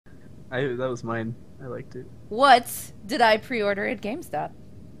That was mine. I liked it. What did I pre-order at GameStop?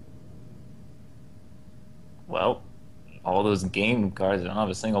 Well, all those game cards, I don't have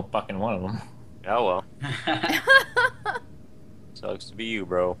a single fucking one of them. Oh well. Sucks to be you,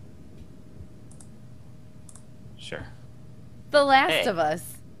 bro. Sure. The Last Hey, of Us,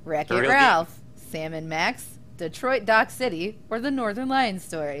 the Wreck-It real Ralph, Sam and Max, Detroit Dock City, or The Northern Lions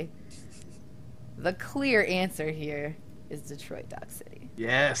story? The clear answer here is Detroit Dock City.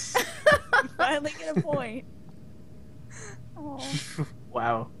 Yes. You finally get a point. Oh,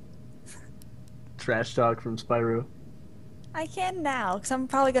 Wow. Trash talk from Spyro. I can now, because I'm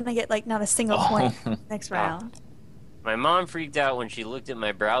probably gonna get like not a single point next round. My mom freaked out when she looked at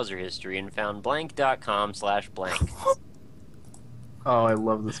my browser history and found blank.com/blank. Oh, I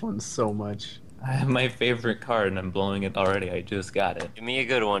love this one so much. I have my favorite card and I'm blowing it already. I just got it. Give me a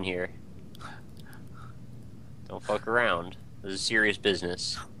good one here. Don't fuck around. This is serious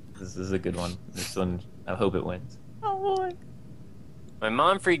business. This is a good one. This one, I hope it wins. Oh boy. My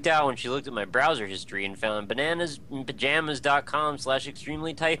mom freaked out when she looked at my browser history and found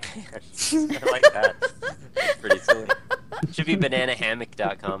bananasandpajamas.com/extremely tight pants. I like that. That's pretty silly. Should be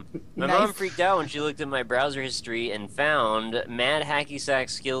bananahammock.com. My mom Nice. freaked out when she looked at my browser history and found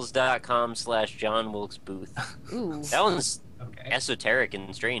madhackysackskills.com/John Wilkes Booth. Ooh. That one's Okay. esoteric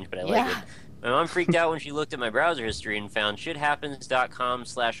and strange, but I like it. Yeah. My mom freaked out when she looked at my browser history and found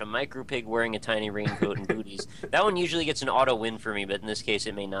shithappens.com/a micropig wearing a tiny raincoat and booties. That one usually gets an auto win for me, but in this case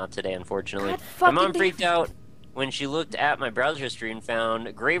it may not today, unfortunately. God My fucking mom damn freaked it. out when she looked at my browser history and found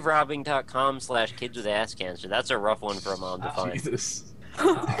graverobbing.com/kids with ass cancer. That's a rough one for a mom to find. Jesus.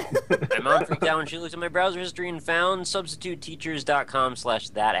 My mom freaked out when she looked at my browser history and found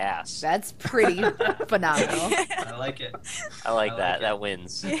substituteteachers.com/that ass. That's pretty phenomenal. I like it. I like I that. like it. That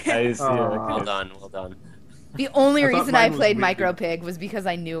wins. Nice, Aw. Well okay. done. Well done. The only I thought reason I mine was played weird. Micro Pig was because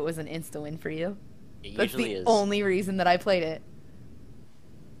I knew it was an insta win for you. It That's usually the is. only reason that I played it.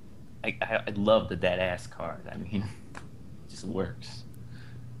 I love the dead ass card. I mean, it just works.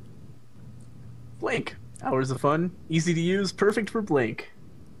 Blank. Hours of fun. Easy to use. Perfect for blank.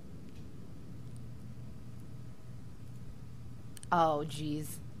 Oh,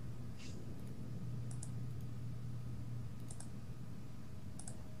 jeez.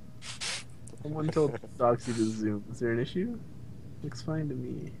 Someone told Doxy to zoom. Is there an issue? Looks fine to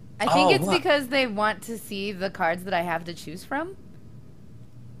me. I think Oh, it's what? because they want to see the cards that I have to choose from.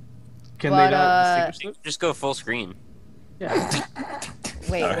 Can But, they not distinguish them? Just go full screen. Yeah.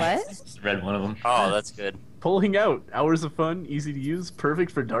 Wait, All right. what? Just read one of them. Oh, that's good. Pulling out. Hours of fun. Easy to use.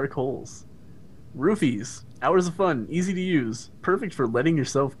 Perfect for dark holes. Roofies. Hours of fun. Easy to use. Perfect for letting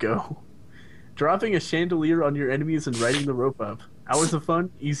yourself go. Dropping a chandelier on your enemies and riding the rope up. Hours of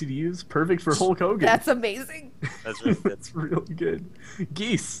fun. Easy to use. Perfect for Hulk Hogan. That's amazing. That's really good. That's really good.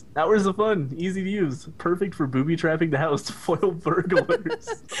 Geese. Hours of fun. Easy to use. Perfect for booby trapping the house to foil burglars.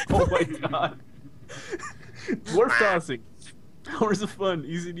 Oh my god. Dwarf tossing. Hours of fun.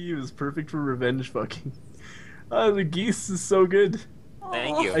 Easy to use. Perfect for revenge fucking. The geese is so good.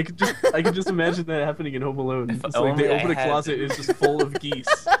 Thank you. I could just imagine that happening in Home Alone. If It's like they only I open a had- closet, it's just full of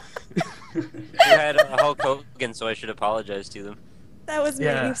geese. You had Hulk Hogan, so I should apologize to them. That was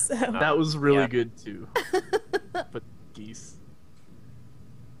Yeah. me, so. That was really Yeah. good too. But geese.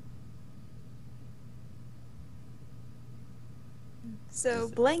 So,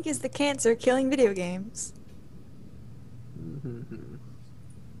 blank is the cancer killing video games. Mhm.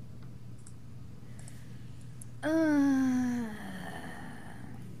 Uh,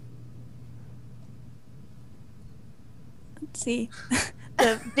 Let's see.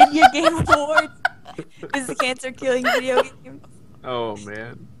 The Video Game Awards is the cancer killing video games. Oh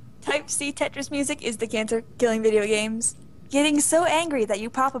man. Type C Tetris music is the cancer killing video games. Getting so angry that you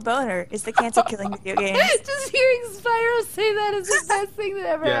pop a boner is the cancer killing video games. just hearing Spyro say that is the best thing that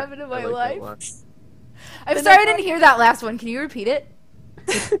ever happened in my I like that a life. lot. I'm The sorry I number- didn't hear that last one. Can you repeat it?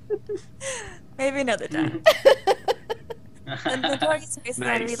 Maybe another time. The Notorious Space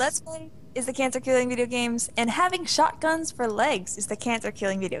Academy Nice. Let's Play is the cancer killing video games, and having shotguns for legs is the cancer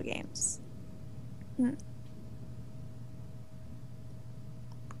killing video games.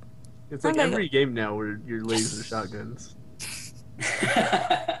 It's like I'm gonna every game now where your laser shotguns.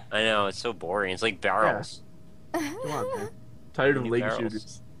 I know, it's so boring. It's like barrels. Come on, man. Tired of New leg barrels.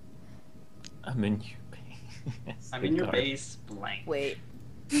 shooters. I'm in your base. I'm in your base blank. Wait.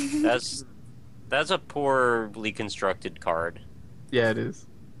 That's a poorly constructed card. Yeah, it is.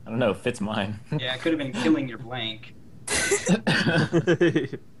 I don't know. It fits mine. Yeah, it could have been killing your blank.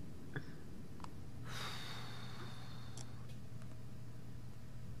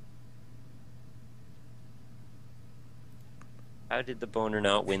 How did the boner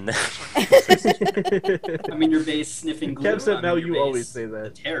not win that? I mean, your base sniffing glue. Kev said I now mean, your you always base, say The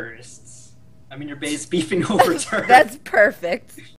that. terrorists. I mean, your base beefing over terrorists. That's perfect.